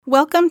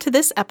Welcome to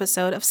this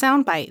episode of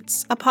Sound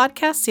Bites, a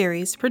podcast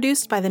series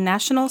produced by the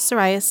National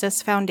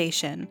Psoriasis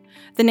Foundation,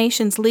 the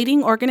nation's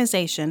leading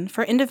organization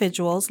for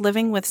individuals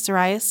living with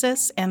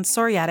psoriasis and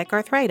psoriatic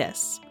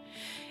arthritis.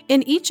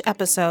 In each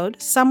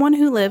episode, someone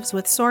who lives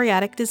with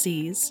psoriatic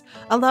disease,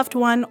 a loved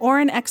one, or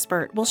an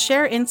expert will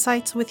share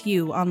insights with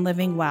you on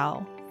living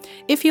well.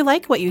 If you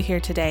like what you hear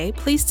today,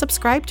 please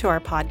subscribe to our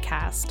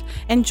podcast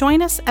and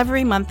join us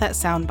every month at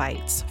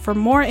Soundbites for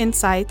more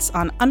insights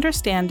on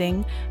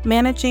understanding,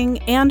 managing,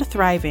 and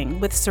thriving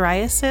with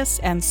psoriasis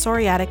and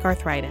psoriatic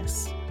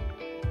arthritis.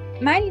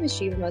 My name is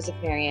Shiva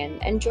Mozafarian,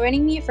 and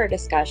joining me for a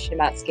discussion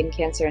about skin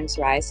cancer and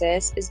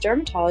psoriasis is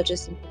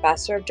dermatologist and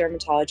professor of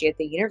dermatology at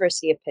the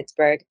University of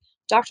Pittsburgh,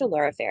 Dr.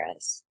 Laura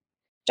Ferris.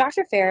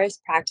 Dr. Ferris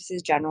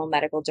practices general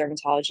medical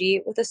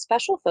dermatology with a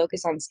special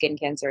focus on skin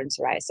cancer and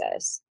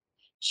psoriasis.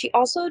 She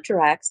also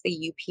directs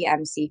the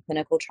UPMC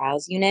Clinical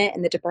Trials Unit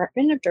in the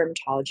Department of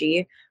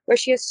Dermatology, where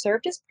she has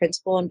served as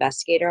principal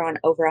investigator on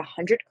over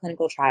 100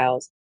 clinical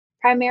trials,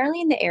 primarily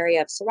in the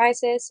area of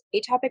psoriasis,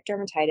 atopic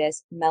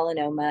dermatitis,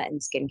 melanoma,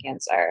 and skin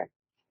cancer.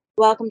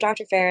 Welcome,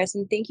 Dr. Ferris,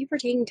 and thank you for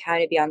taking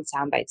time to be on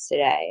Soundbites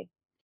today.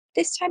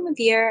 This time of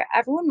year,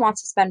 everyone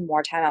wants to spend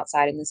more time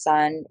outside in the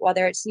sun,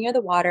 whether it's near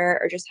the water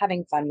or just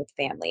having fun with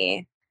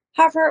family.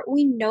 However,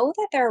 we know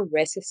that there are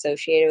risks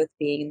associated with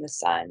being in the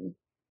sun.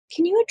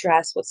 Can you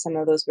address what some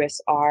of those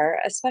risks are,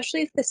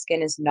 especially if the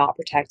skin is not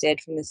protected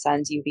from the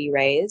sun's UV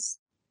rays?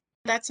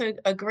 That's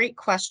a great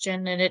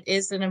question, and it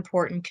is an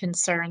important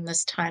concern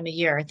this time of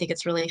year. I think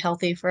it's really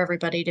healthy for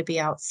everybody to be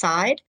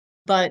outside,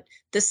 but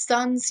the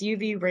sun's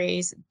UV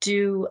rays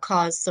do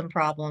cause some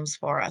problems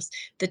for us.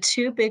 The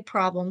two big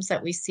problems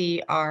that we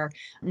see are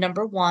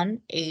number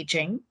one,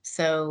 aging.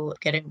 So,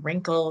 getting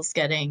wrinkles,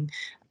 getting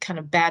kind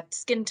of bad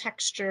skin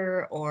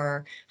texture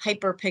or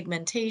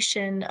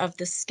hyperpigmentation of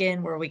the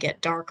skin where we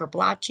get dark or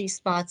blotchy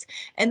spots.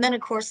 And then,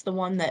 of course, the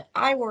one that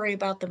I worry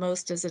about the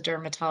most as a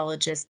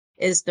dermatologist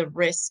is the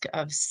risk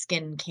of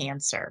skin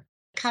cancer.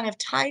 Kind of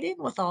tied in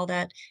with all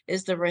that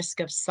is the risk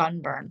of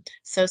sunburn.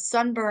 So,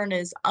 sunburn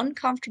is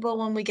uncomfortable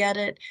when we get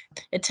it.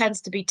 It tends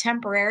to be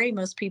temporary.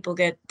 Most people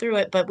get through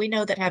it, but we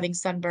know that having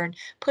sunburn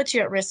puts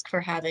you at risk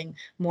for having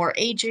more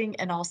aging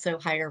and also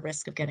higher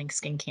risk of getting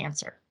skin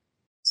cancer.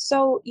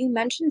 So, you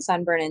mentioned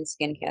sunburn and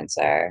skin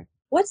cancer.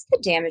 What's the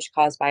damage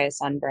caused by a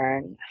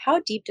sunburn? How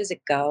deep does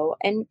it go?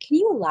 And can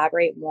you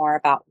elaborate more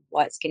about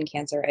what skin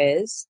cancer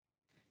is?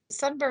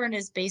 Sunburn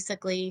is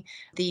basically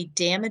the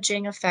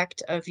damaging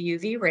effect of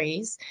UV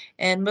rays,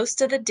 and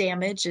most of the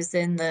damage is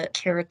in the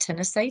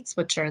keratinocytes,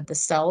 which are the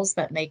cells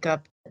that make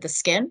up the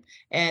skin.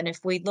 And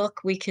if we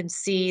look, we can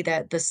see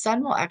that the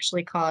sun will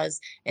actually cause,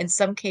 in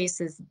some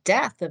cases,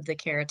 death of the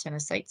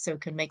keratinocytes, so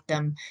it can make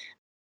them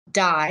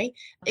die.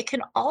 It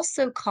can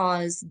also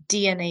cause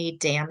DNA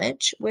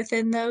damage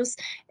within those.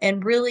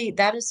 And really,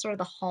 that is sort of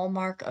the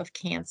hallmark of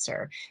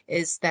cancer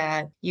is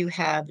that you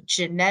have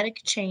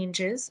genetic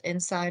changes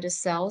inside a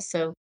cell.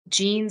 So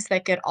genes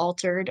that get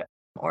altered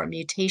or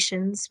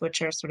mutations,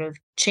 which are sort of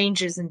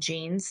changes in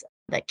genes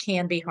that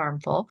can be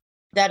harmful.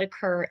 That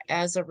occur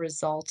as a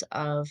result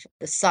of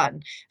the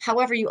sun.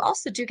 However, you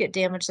also do get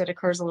damage that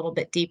occurs a little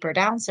bit deeper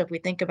down. So, if we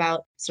think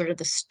about sort of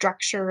the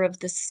structure of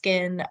the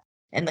skin,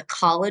 and the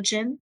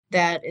collagen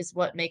that is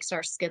what makes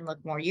our skin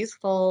look more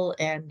youthful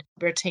and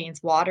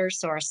retains water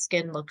so our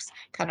skin looks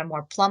kind of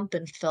more plump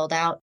and filled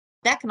out.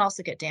 That can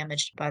also get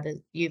damaged by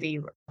the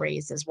UV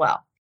rays as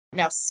well.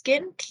 Now,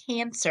 skin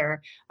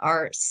cancer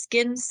are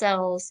skin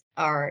cells,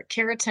 are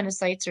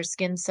keratinocytes or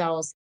skin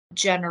cells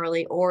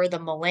generally, or the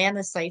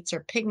melanocytes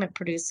or pigment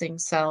producing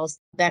cells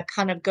that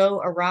kind of go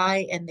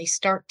awry and they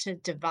start to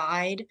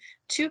divide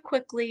too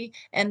quickly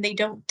and they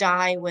don't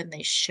die when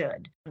they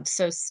should.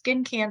 So,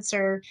 skin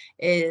cancer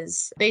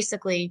is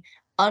basically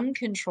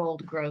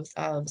uncontrolled growth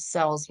of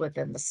cells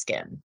within the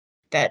skin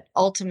that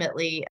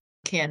ultimately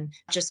can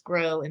just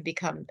grow and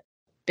become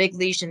big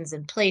lesions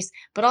in place,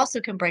 but also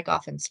can break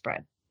off and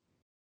spread.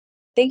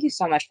 Thank you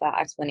so much for that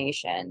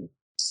explanation.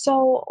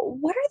 So,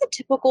 what are the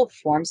typical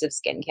forms of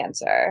skin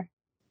cancer?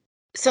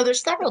 So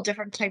there's several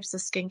different types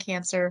of skin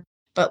cancer,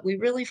 but we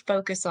really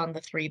focus on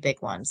the three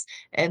big ones,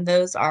 and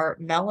those are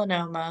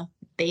melanoma,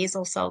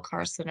 basal cell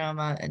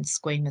carcinoma, and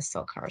squamous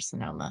cell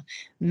carcinoma.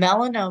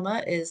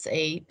 Melanoma is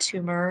a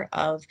tumor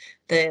of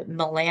the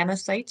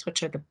melanocytes,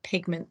 which are the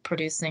pigment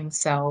producing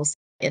cells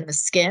in the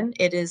skin.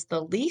 It is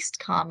the least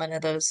common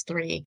of those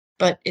three,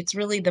 but it's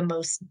really the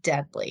most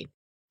deadly.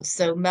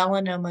 So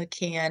melanoma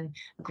can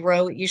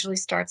grow. It usually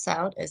starts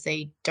out as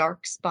a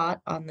dark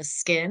spot on the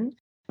skin,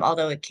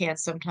 although it can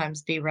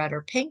sometimes be red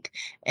or pink.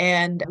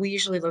 And we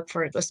usually look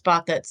for a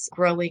spot that's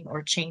growing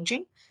or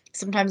changing.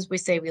 Sometimes we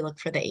say we look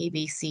for the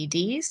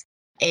ABCDs.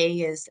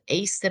 A is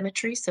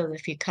asymmetry, so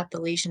if you cut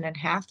the lesion in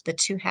half, the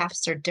two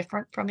halves are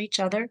different from each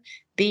other.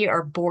 B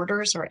are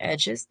borders or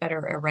edges that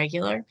are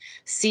irregular.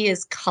 C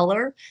is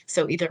color,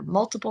 so either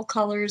multiple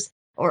colors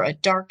or a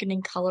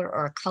darkening color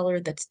or a color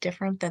that's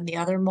different than the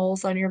other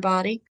moles on your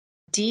body.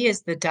 D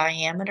is the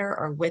diameter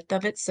or width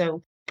of it,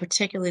 so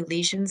particularly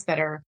lesions that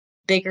are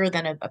bigger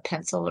than a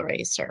pencil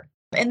eraser.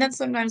 And then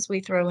sometimes we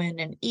throw in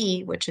an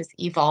E, which is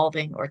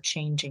evolving or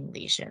changing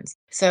lesions.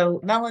 So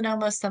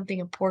melanoma is something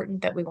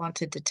important that we want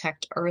to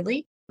detect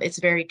early. It's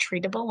very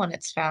treatable when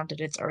it's found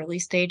at its early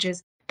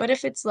stages, but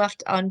if it's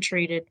left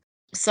untreated,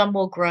 some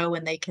will grow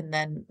and they can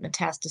then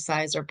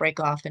metastasize or break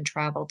off and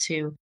travel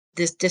to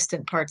this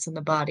distant parts in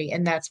the body,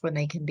 and that's when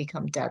they can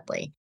become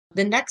deadly.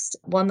 The next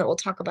one that we'll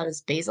talk about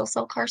is basal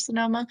cell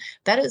carcinoma.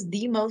 That is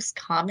the most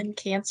common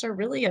cancer,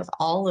 really, of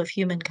all of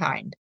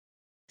humankind.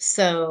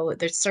 So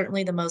there's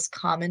certainly the most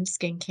common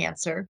skin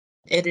cancer.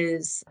 It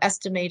is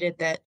estimated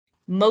that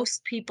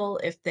most people,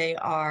 if they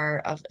are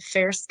of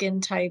fair skin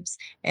types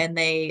and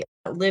they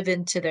live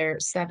into their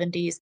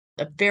 70s,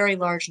 a very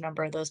large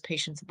number of those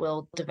patients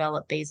will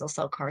develop basal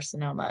cell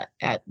carcinoma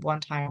at one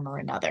time or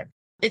another.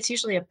 It's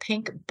usually a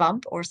pink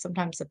bump or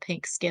sometimes a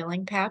pink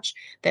scaling patch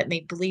that may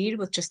bleed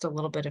with just a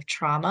little bit of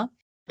trauma.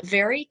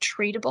 Very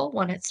treatable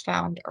when it's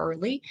found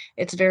early.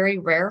 It's very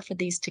rare for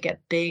these to get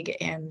big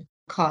and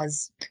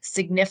cause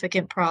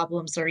significant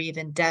problems or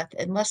even death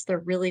unless they're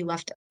really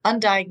left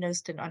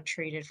undiagnosed and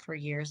untreated for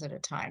years at a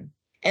time.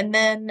 And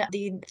then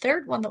the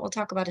third one that we'll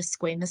talk about is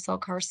squamous cell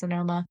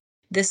carcinoma.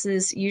 This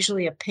is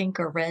usually a pink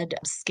or red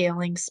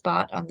scaling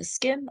spot on the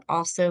skin.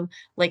 Also,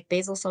 like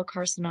basal cell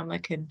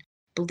carcinoma, can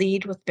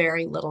bleed with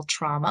very little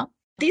trauma.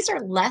 These are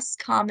less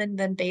common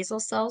than basal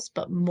cells,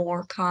 but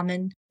more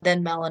common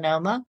than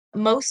melanoma.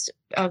 Most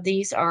of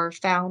these are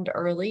found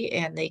early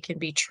and they can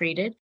be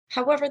treated.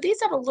 However, these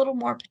have a little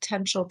more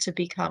potential to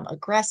become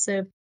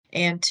aggressive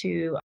and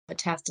to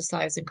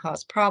metastasize and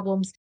cause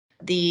problems.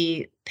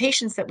 The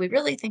patients that we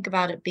really think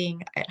about it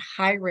being at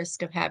high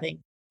risk of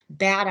having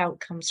bad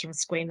outcomes from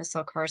squamous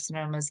cell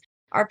carcinomas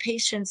are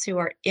patients who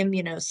are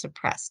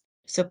immunosuppressed.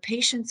 So,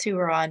 patients who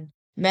are on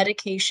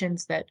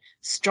medications that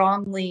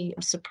strongly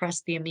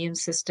suppress the immune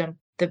system.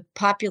 The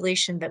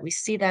population that we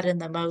see that in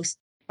the most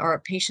are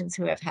patients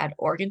who have had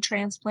organ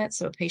transplants.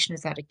 So, a patient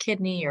who's had a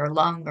kidney or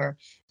lung or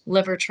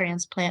liver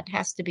transplant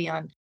has to be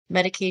on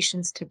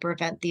medications to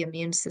prevent the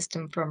immune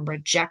system from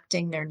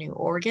rejecting their new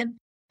organ.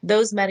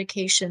 Those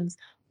medications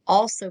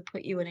also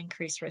put you at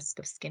increased risk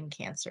of skin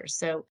cancer.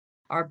 So,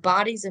 our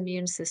body's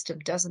immune system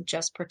doesn't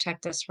just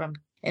protect us from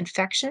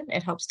infection,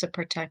 it helps to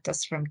protect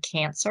us from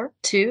cancer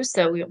too.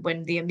 So,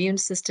 when the immune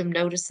system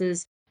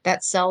notices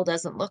that cell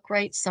doesn't look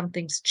right,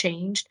 something's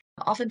changed,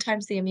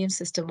 oftentimes the immune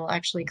system will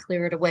actually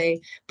clear it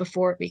away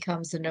before it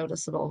becomes a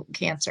noticeable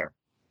cancer.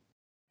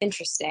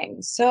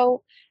 Interesting.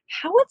 So,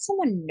 how would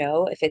someone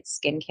know if it's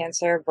skin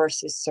cancer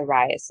versus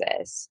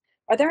psoriasis?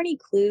 Are there any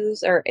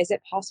clues, or is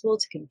it possible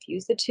to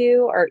confuse the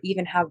two or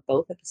even have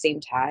both at the same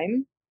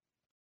time?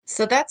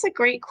 So that's a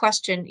great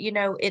question.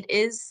 It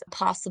is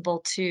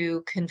possible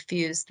to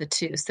confuse the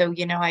two. So,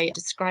 I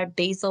describe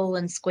basal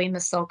and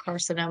squamous cell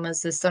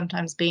carcinomas as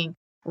sometimes being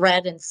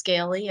red and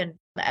scaly. And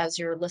as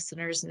your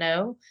listeners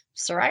know,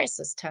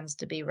 psoriasis tends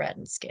to be red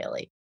and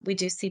scaly. We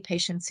do see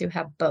patients who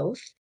have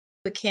both.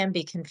 It can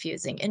be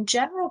confusing. In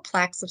general,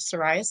 plaques of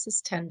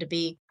psoriasis tend to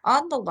be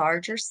on the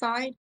larger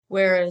side,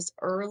 whereas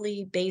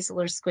early basal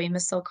or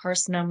squamous cell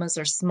carcinomas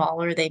are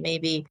smaller. They may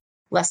be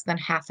less than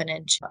half an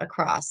inch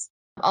across,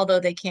 although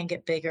they can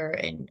get bigger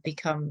and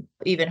become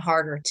even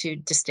harder to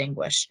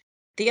distinguish.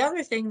 The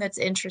other thing that's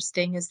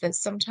interesting is that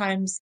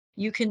sometimes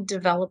you can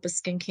develop a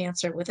skin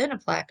cancer within a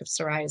plaque of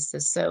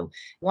psoriasis. So,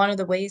 one of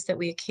the ways that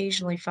we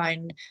occasionally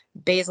find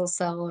basal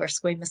cell or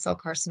squamous cell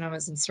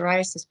carcinomas in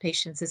psoriasis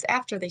patients is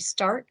after they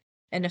start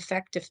an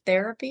effective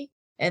therapy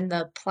and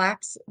the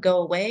plaques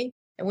go away.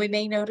 And we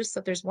may notice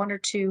that there's one or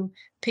two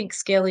pink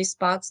scaly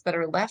spots that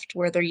are left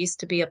where there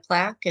used to be a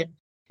plaque. And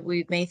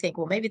we may think,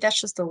 well, maybe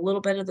that's just a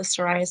little bit of the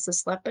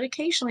psoriasis left, but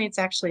occasionally it's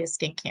actually a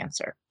skin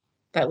cancer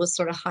that was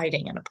sort of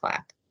hiding in a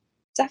plaque.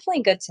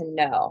 Definitely good to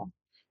know.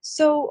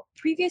 So,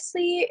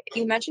 previously,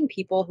 you mentioned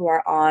people who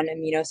are on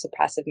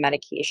immunosuppressive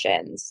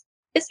medications.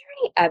 Is there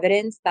any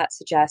evidence that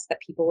suggests that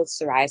people with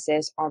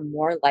psoriasis are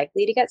more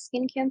likely to get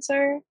skin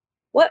cancer?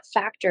 What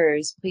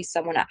factors place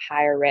someone at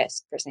higher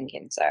risk for skin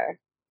cancer?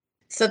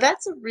 So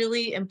that's a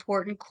really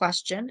important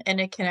question,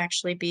 and it can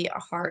actually be a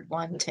hard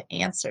one to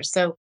answer.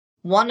 So,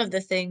 one of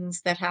the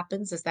things that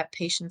happens is that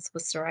patients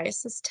with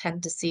psoriasis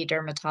tend to see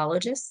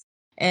dermatologists,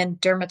 and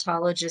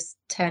dermatologists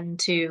tend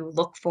to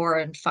look for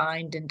and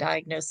find and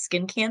diagnose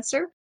skin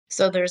cancer.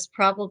 So, there's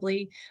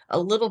probably a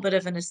little bit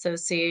of an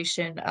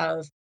association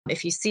of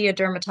if you see a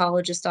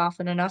dermatologist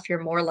often enough,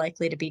 you're more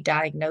likely to be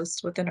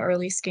diagnosed with an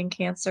early skin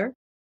cancer.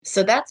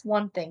 So that's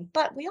one thing.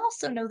 But we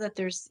also know that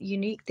there's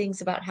unique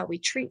things about how we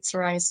treat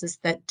psoriasis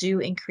that do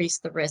increase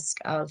the risk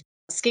of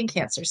skin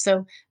cancer.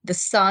 So the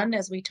sun,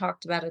 as we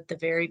talked about at the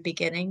very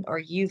beginning,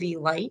 or UV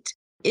light,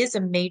 is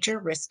a major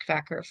risk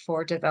factor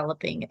for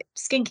developing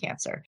skin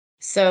cancer.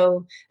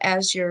 So,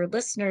 as your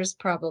listeners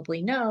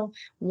probably know,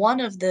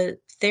 one of the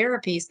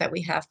therapies that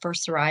we have for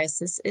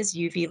psoriasis is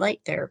UV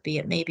light therapy.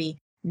 It may be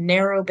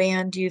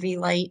narrowband UV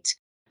light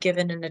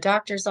given in a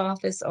doctor's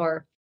office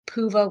or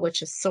PUVA,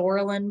 which is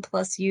Psoralen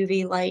plus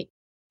UV light.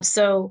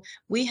 So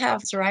we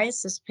have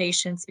psoriasis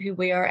patients who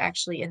we are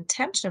actually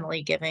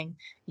intentionally giving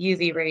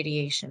UV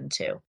radiation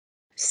to.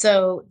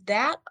 So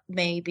that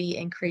may be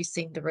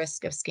increasing the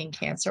risk of skin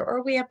cancer.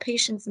 Or we have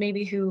patients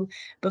maybe who,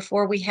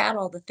 before we had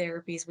all the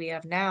therapies we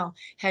have now,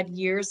 had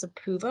years of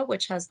PUVA,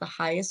 which has the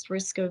highest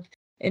risk of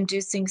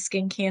inducing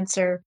skin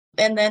cancer.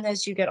 And then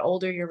as you get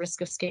older, your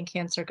risk of skin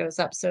cancer goes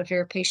up. So if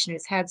you're a patient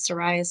who's had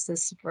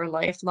psoriasis for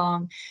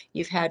lifelong,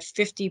 you've had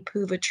 50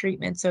 PUVA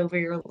treatments over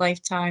your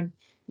lifetime,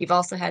 you've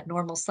also had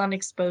normal sun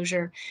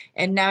exposure,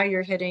 and now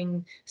you're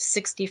hitting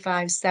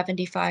 65,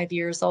 75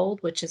 years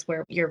old, which is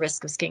where your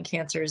risk of skin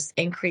cancer is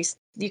increased.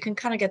 You can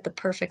kind of get the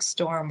perfect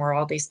storm where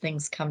all these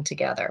things come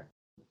together.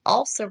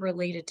 Also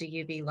related to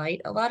UV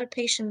light, a lot of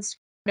patients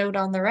note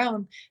on their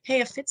own, hey,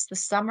 if it's the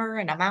summer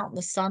and I'm out in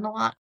the sun a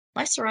lot,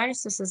 my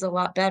psoriasis is a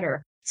lot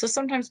better. So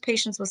sometimes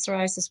patients with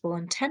psoriasis will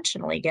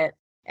intentionally get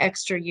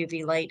extra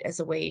UV light as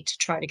a way to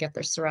try to get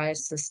their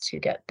psoriasis to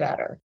get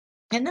better.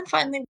 And then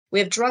finally, we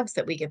have drugs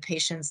that we give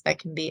patients that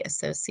can be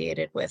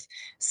associated with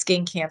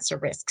skin cancer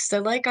risks. So,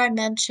 like I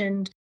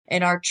mentioned,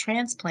 in our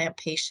transplant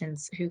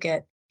patients who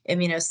get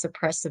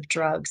immunosuppressive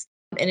drugs,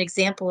 an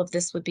example of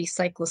this would be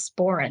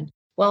cyclosporin.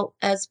 Well,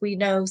 as we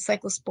know,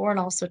 cyclosporin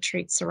also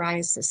treats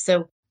psoriasis.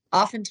 So,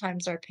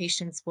 oftentimes our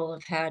patients will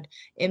have had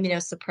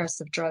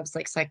immunosuppressive drugs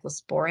like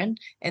cyclosporin,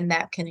 and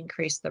that can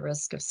increase the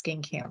risk of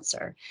skin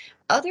cancer.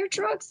 Other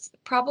drugs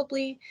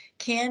probably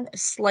can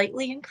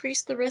slightly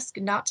increase the risk,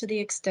 not to the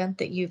extent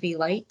that UV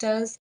light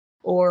does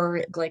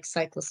or like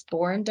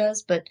cyclosporin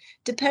does, but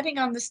depending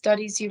on the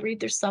studies you read,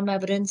 there's some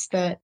evidence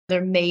that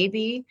there may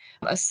be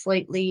a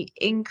slightly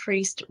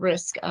increased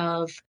risk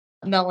of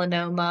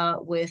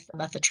melanoma with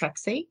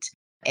methotrexate.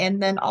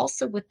 And then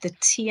also with the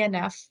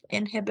TNF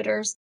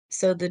inhibitors.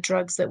 So the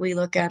drugs that we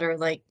look at are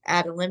like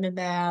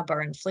adalimumab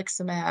or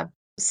infliximab.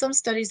 Some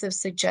studies have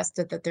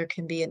suggested that there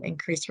can be an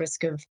increased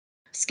risk of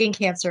skin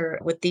cancer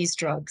with these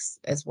drugs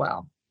as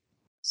well.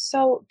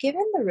 So,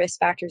 given the risk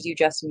factors you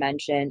just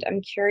mentioned,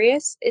 I'm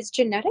curious, is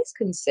genetics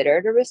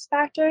considered a risk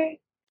factor?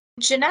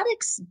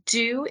 Genetics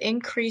do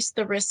increase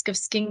the risk of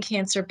skin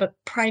cancer, but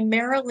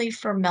primarily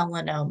for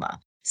melanoma.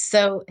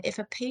 So, if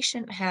a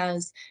patient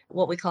has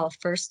what we call a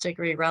first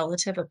degree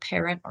relative, a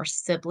parent or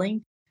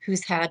sibling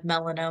who's had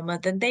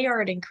melanoma, then they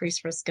are at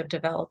increased risk of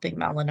developing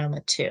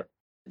melanoma too.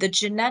 The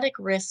genetic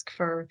risk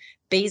for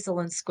basal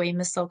and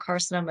squamous cell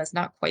carcinoma is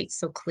not quite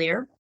so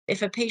clear.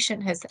 If a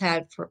patient has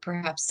had for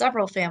perhaps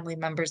several family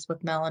members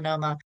with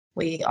melanoma,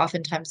 we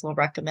oftentimes will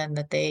recommend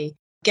that they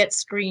get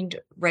screened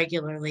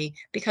regularly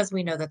because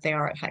we know that they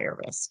are at higher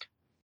risk.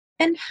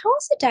 And how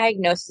is a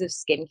diagnosis of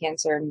skin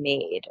cancer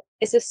made?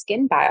 Is a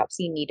skin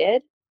biopsy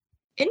needed?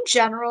 In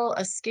general,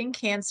 a skin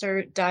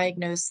cancer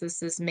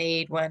diagnosis is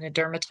made when a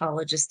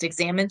dermatologist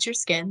examines your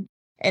skin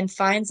and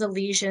finds a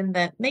lesion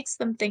that makes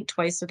them think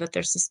twice or that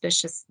they're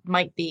suspicious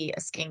might be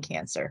a skin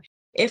cancer.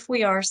 If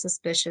we are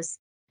suspicious,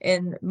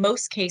 in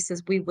most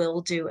cases, we will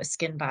do a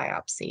skin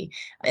biopsy,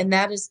 and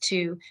that is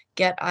to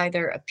get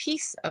either a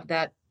piece of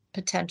that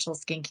potential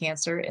skin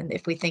cancer, and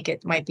if we think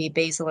it might be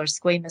basal or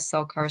squamous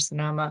cell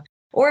carcinoma,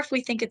 or if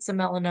we think it's a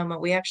melanoma,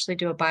 we actually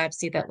do a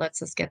biopsy that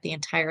lets us get the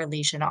entire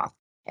lesion off.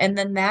 And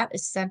then that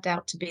is sent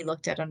out to be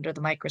looked at under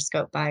the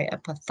microscope by a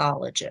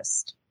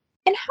pathologist.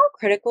 And how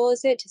critical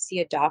is it to see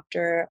a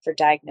doctor for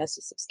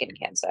diagnosis of skin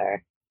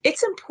cancer?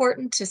 It's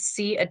important to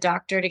see a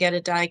doctor to get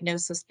a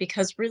diagnosis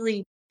because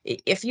really,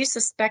 if you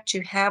suspect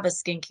you have a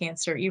skin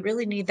cancer, you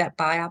really need that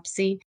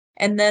biopsy.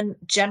 And then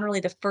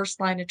generally, the first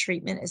line of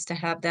treatment is to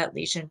have that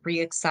lesion re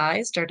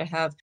excised or to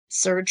have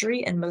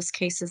surgery. In most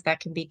cases,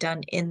 that can be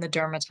done in the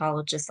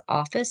dermatologist's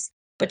office.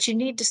 But you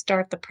need to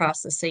start the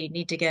process. So you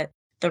need to get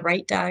the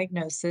right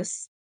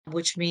diagnosis,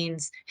 which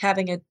means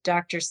having a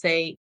doctor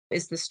say,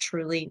 is this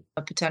truly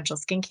a potential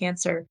skin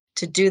cancer?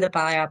 To do the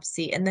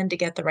biopsy and then to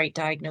get the right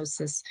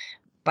diagnosis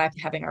by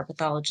having our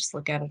pathologist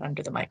look at it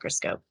under the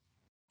microscope.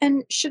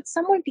 And should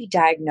someone be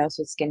diagnosed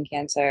with skin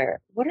cancer,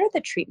 what are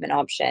the treatment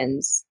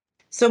options?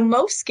 So,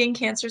 most skin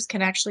cancers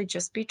can actually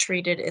just be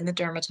treated in the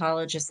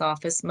dermatologist's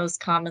office, most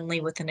commonly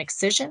with an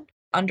excision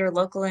under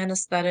local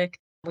anesthetic.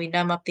 We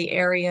numb up the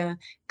area,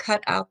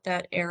 cut out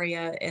that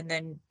area, and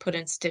then put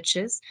in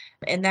stitches.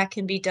 And that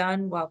can be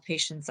done while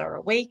patients are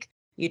awake.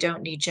 You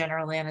don't need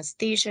general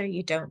anesthesia.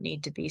 You don't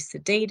need to be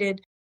sedated.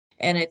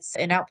 And it's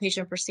an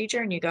outpatient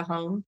procedure, and you go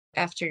home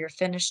after you're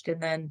finished.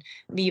 And then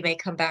you may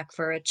come back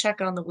for a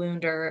check on the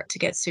wound or to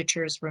get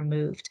sutures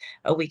removed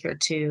a week or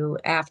two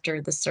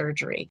after the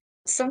surgery.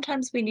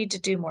 Sometimes we need to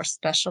do more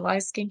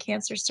specialized skin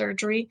cancer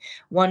surgery.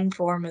 One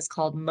form is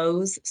called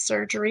Mohs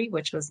surgery,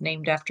 which was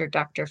named after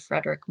Dr.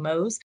 Frederick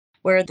Mohs,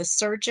 where the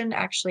surgeon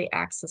actually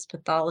acts as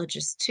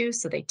pathologist too.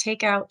 So they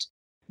take out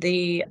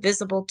the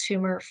visible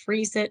tumor,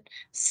 freeze it,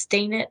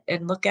 stain it,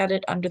 and look at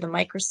it under the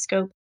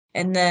microscope,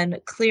 and then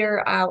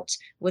clear out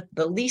with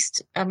the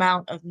least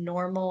amount of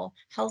normal,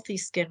 healthy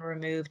skin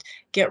removed,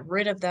 get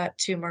rid of that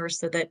tumor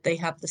so that they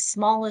have the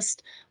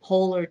smallest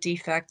hole or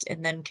defect,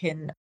 and then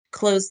can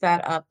close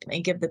that up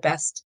and give the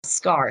best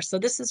scar. So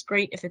this is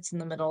great if it's in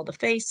the middle of the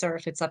face or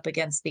if it's up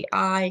against the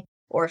eye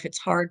or if it's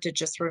hard to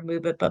just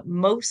remove it. But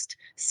most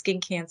skin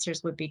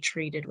cancers would be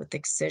treated with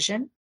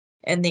excision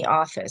in the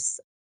office.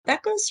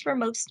 That goes for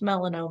most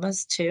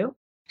melanomas too.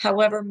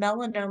 However,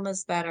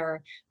 melanomas that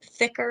are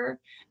thicker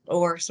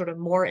or sort of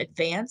more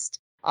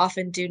advanced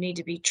often do need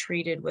to be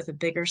treated with a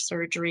bigger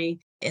surgery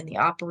in the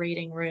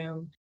operating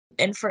room.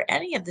 And for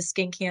any of the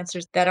skin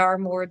cancers that are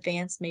more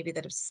advanced, maybe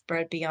that have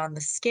spread beyond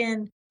the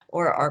skin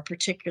or are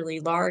particularly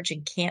large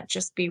and can't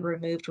just be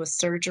removed with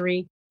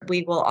surgery,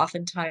 we will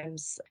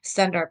oftentimes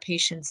send our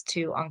patients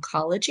to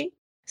oncology.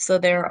 So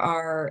there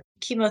are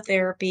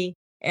chemotherapy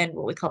and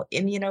what we call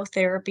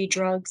immunotherapy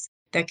drugs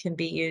that can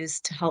be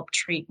used to help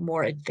treat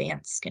more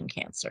advanced skin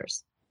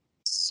cancers.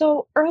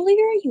 So,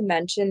 earlier you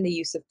mentioned the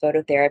use of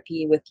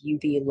phototherapy with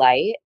UV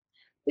light.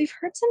 We've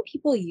heard some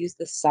people use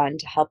the sun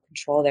to help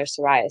control their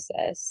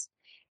psoriasis.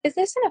 Is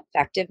this an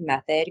effective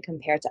method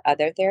compared to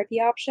other therapy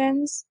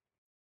options?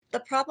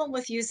 The problem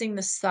with using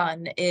the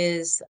sun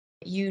is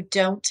you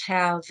don't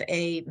have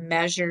a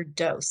measured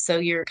dose. So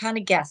you're kind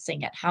of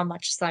guessing at how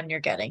much sun you're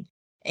getting.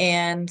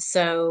 And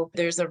so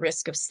there's a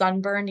risk of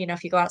sunburn.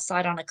 If you go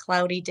outside on a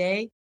cloudy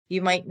day,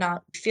 you might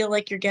not feel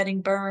like you're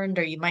getting burned,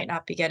 or you might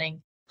not be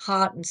getting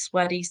hot and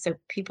sweaty. So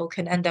people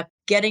can end up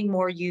getting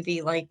more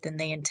UV light than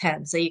they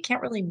intend. So you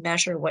can't really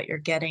measure what you're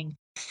getting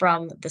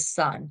from the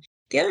sun.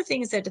 The other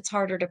thing is that it's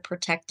harder to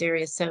protect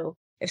areas. So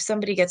if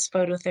somebody gets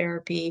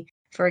phototherapy,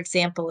 for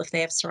example, if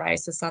they have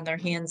psoriasis on their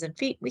hands and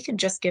feet, we can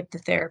just give the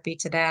therapy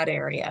to that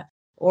area.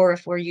 Or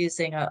if we're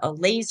using a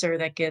laser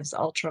that gives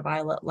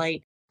ultraviolet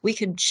light, we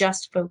can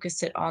just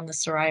focus it on the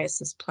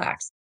psoriasis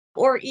plaques.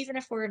 Or even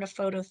if we're in a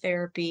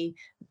phototherapy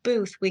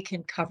booth, we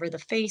can cover the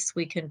face,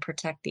 we can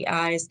protect the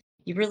eyes.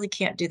 You really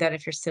can't do that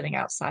if you're sitting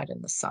outside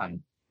in the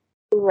sun.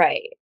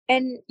 Right.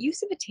 And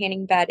use of a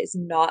tanning bed is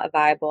not a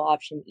viable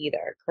option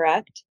either,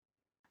 correct?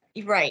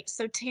 Right.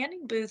 So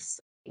tanning booths,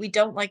 we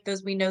don't like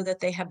those. We know that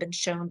they have been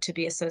shown to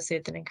be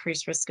associated with an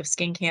increased risk of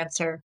skin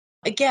cancer.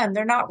 Again,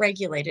 they're not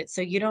regulated,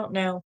 so you don't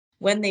know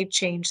when they've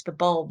changed the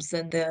bulbs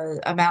and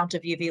the amount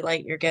of UV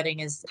light you're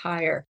getting is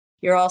higher.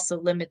 You're also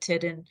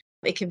limited and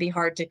it can be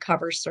hard to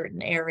cover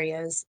certain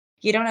areas.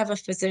 You don't have a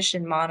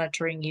physician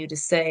monitoring you to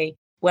say,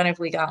 when have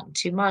we gotten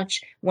too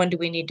much? When do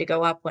we need to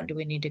go up? When do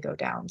we need to go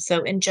down?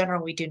 So in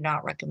general, we do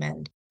not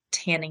recommend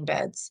tanning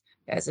beds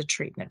as a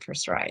treatment for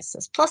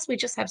psoriasis. Plus, we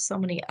just have so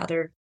many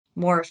other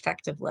more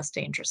effective, less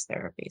dangerous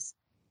therapies.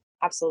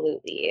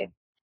 Absolutely.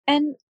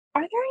 And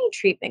are there any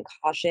treatment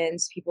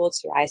cautions people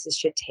with psoriasis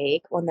should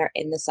take when they're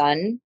in the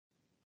sun?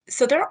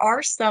 So, there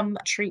are some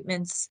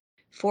treatments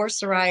for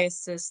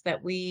psoriasis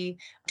that we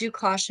do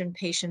caution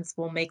patients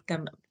will make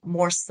them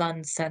more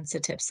sun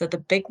sensitive. So, the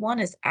big one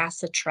is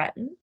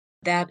acitretin.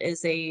 That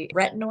is a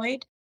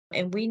retinoid.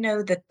 And we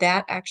know that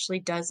that actually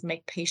does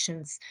make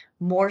patients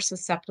more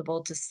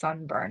susceptible to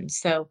sunburn.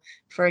 So,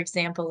 for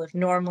example, if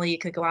normally you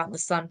could go out in the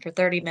sun for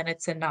 30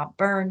 minutes and not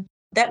burn,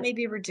 that may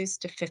be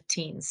reduced to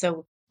 15.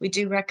 So, we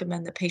do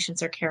recommend that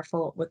patients are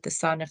careful with the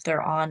sun if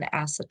they're on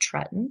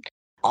acitretin.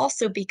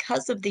 Also,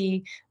 because of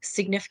the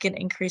significant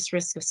increased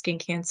risk of skin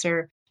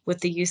cancer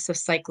with the use of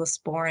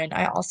cyclosporin,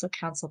 I also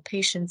counsel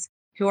patients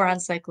who are on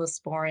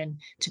cyclosporin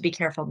to be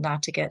careful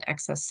not to get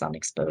excess sun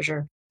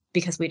exposure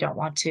because we don't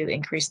want to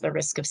increase the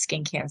risk of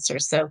skin cancer.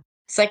 So,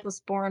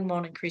 cyclosporin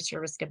won't increase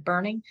your risk of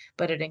burning,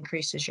 but it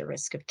increases your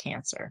risk of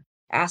cancer.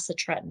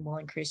 Acitretin will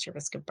increase your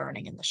risk of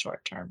burning in the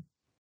short term.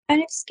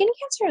 And if skin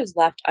cancer is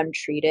left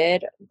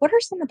untreated, what are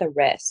some of the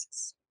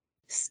risks?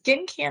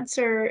 Skin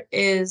cancer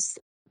is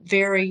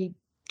very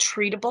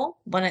treatable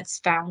when it's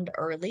found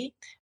early.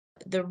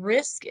 The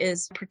risk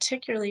is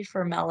particularly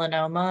for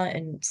melanoma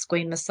and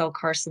squamous cell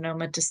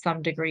carcinoma to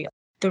some degree.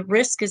 The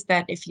risk is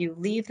that if you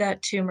leave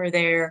that tumor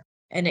there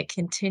and it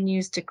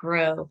continues to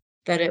grow,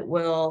 that it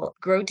will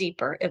grow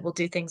deeper. It will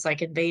do things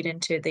like invade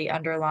into the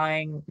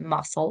underlying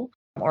muscle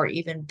or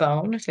even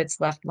bone if it's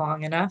left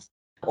long enough,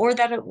 or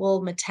that it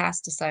will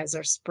metastasize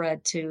or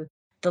spread to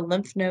the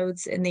lymph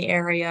nodes in the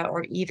area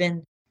or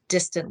even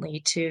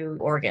distantly to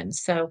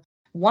organs. So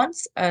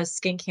once a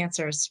skin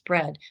cancer is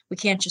spread, we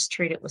can't just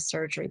treat it with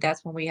surgery.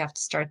 That's when we have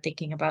to start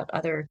thinking about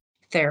other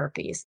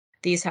therapies.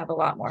 These have a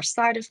lot more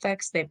side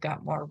effects, they've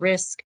got more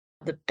risk.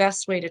 The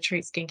best way to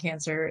treat skin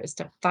cancer is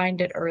to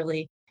find it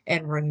early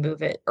and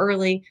remove it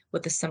early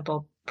with a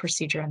simple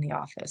procedure in the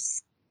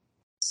office.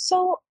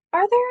 So,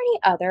 are there any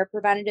other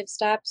preventative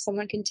steps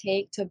someone can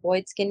take to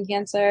avoid skin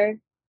cancer?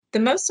 The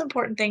most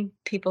important thing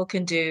people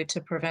can do to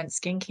prevent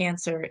skin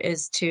cancer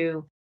is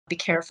to be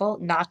careful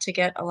not to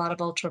get a lot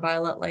of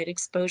ultraviolet light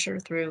exposure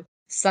through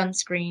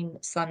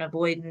sunscreen, sun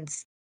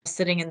avoidance,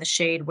 sitting in the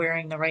shade,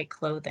 wearing the right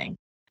clothing.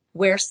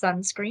 Wear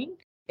sunscreen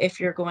if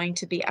you're going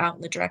to be out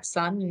in the direct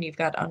sun and you've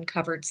got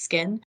uncovered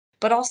skin.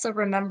 But also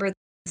remember,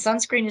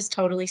 sunscreen is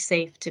totally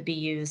safe to be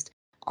used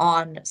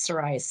on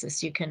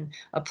psoriasis. You can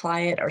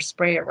apply it or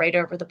spray it right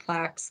over the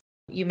plaques.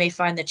 You may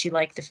find that you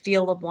like the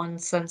feel of one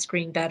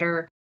sunscreen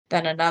better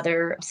than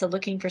another. So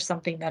looking for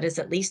something that is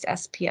at least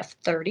SPF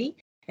 30.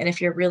 And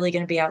if you're really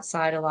going to be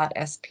outside a lot,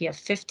 SPF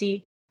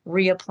 50,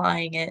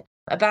 reapplying it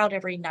about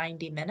every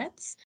 90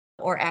 minutes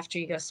or after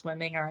you go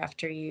swimming or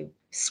after you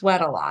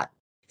sweat a lot.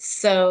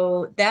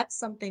 So that's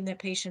something that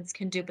patients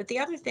can do. But the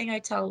other thing I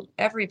tell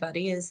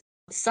everybody is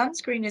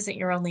sunscreen isn't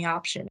your only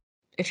option.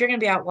 If you're going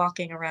to be out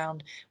walking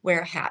around,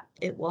 wear a hat.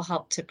 It will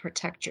help to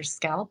protect your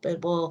scalp.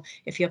 It will,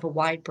 if you have a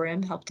wide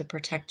brim, help to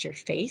protect your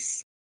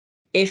face.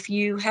 If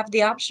you have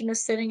the option of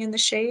sitting in the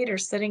shade or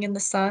sitting in the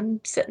sun,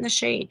 sit in the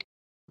shade.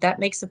 That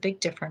makes a big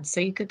difference.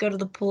 So you could go to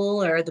the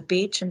pool or the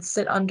beach and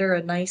sit under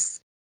a nice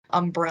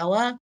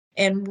umbrella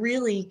and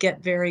really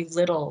get very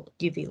little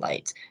UV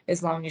light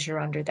as long as you're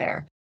under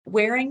there.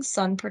 Wearing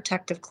sun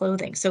protective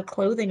clothing. So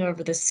clothing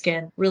over the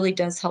skin really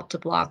does help to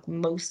block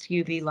most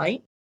UV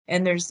light.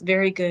 And there's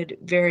very good,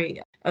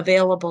 very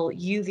available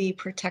UV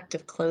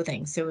protective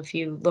clothing. So if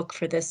you look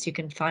for this, you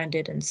can find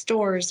it in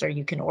stores or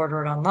you can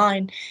order it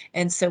online.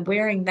 And so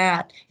wearing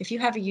that, if you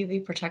have a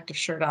UV protective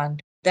shirt on,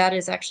 that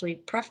is actually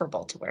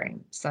preferable to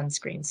wearing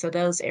sunscreen. So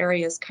those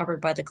areas covered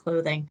by the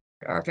clothing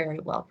are very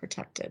well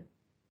protected.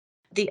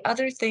 The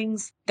other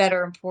things that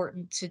are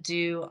important to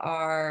do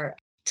are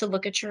to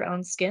look at your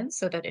own skin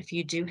so that if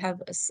you do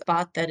have a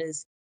spot that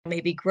is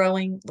maybe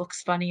growing,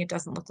 looks funny, it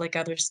doesn't look like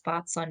other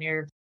spots on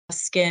your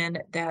skin,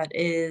 that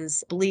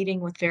is bleeding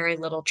with very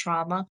little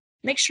trauma,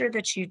 make sure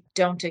that you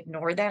don't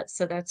ignore that.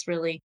 So that's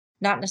really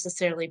not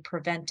necessarily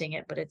preventing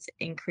it, but it's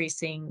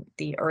increasing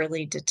the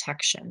early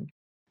detection.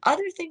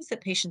 Other things that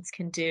patients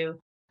can do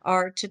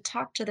are to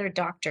talk to their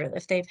doctor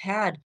if they've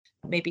had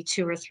maybe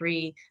 2 or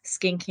 3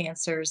 skin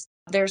cancers.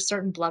 There are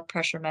certain blood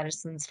pressure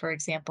medicines, for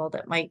example,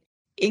 that might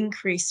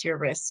increase your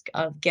risk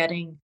of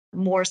getting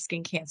more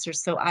skin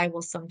cancers. So I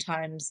will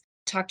sometimes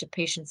talk to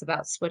patients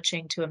about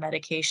switching to a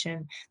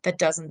medication that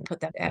doesn't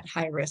put them at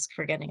high risk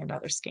for getting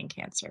another skin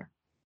cancer.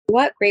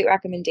 What great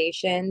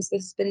recommendations.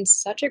 This has been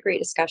such a great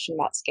discussion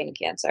about skin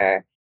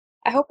cancer.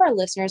 I hope our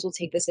listeners will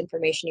take this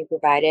information you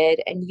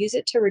provided and use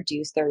it to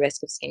reduce their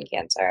risk of skin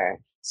cancer.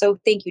 So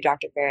thank you,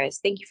 Dr. Ferris.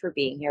 Thank you for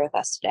being here with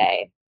us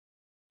today.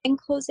 In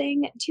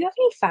closing, do you have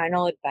any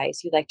final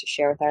advice you'd like to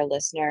share with our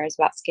listeners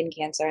about skin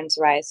cancer and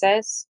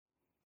psoriasis?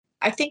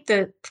 I think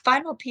the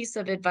final piece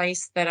of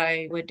advice that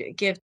I would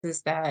give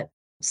is that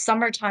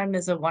summertime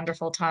is a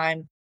wonderful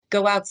time.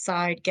 Go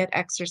outside, get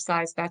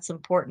exercise. That's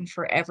important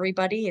for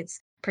everybody. It's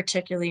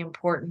particularly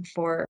important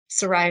for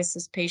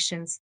psoriasis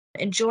patients.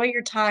 Enjoy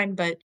your time,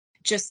 but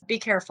just be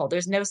careful.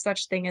 There's no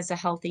such thing as a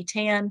healthy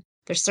tan.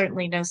 There's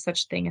certainly no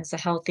such thing as a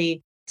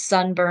healthy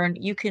sunburn.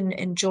 You can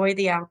enjoy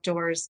the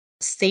outdoors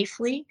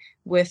safely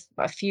with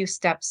a few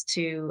steps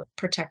to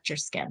protect your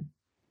skin.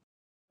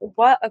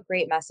 What a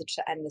great message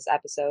to end this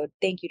episode.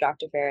 Thank you,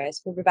 Dr.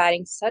 Ferris, for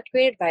providing such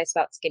great advice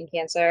about skin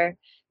cancer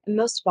and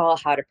most of all,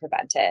 how to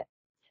prevent it.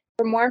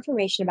 For more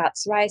information about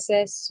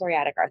psoriasis,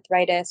 psoriatic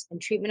arthritis,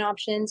 and treatment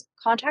options,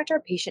 contact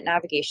our Patient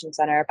Navigation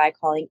Center by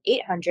calling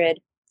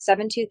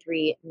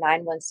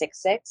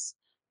 800-723-9166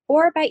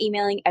 or by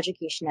emailing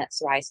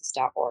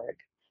education@psoriasis.org.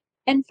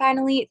 And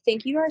finally,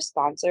 thank you to our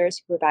sponsors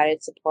who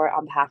provided support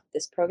on behalf of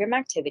this program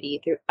activity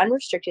through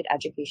unrestricted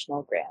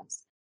educational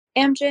grants: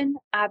 Amgen,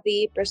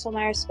 AbbVie, Bristol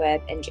Myers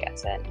Squibb, and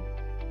Janssen.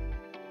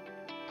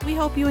 We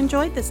hope you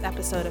enjoyed this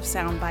episode of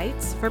Sound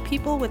Bites for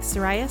people with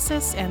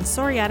psoriasis and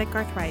psoriatic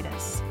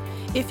arthritis.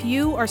 If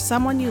you or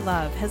someone you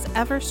love has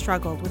ever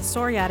struggled with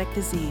psoriatic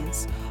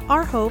disease,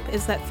 our hope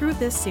is that through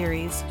this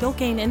series, you'll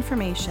gain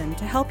information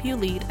to help you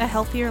lead a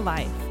healthier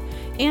life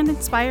and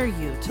inspire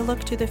you to look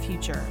to the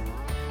future.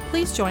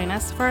 Please join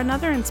us for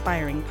another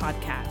inspiring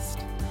podcast.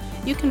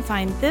 You can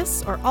find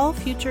this or all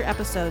future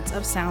episodes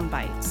of Sound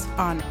Bites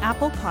on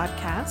Apple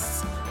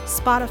Podcasts,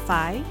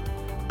 Spotify,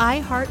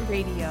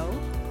 iHeartRadio,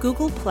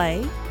 Google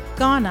Play,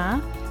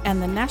 Ghana,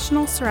 and the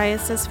National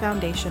Psoriasis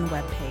Foundation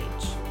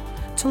webpage.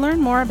 To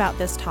learn more about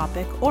this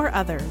topic or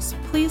others,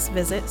 please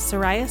visit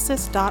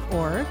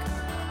psoriasis.org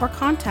or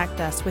contact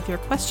us with your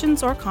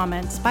questions or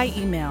comments by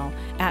email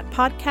at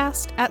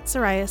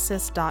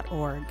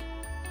podcast@psoriasis.org.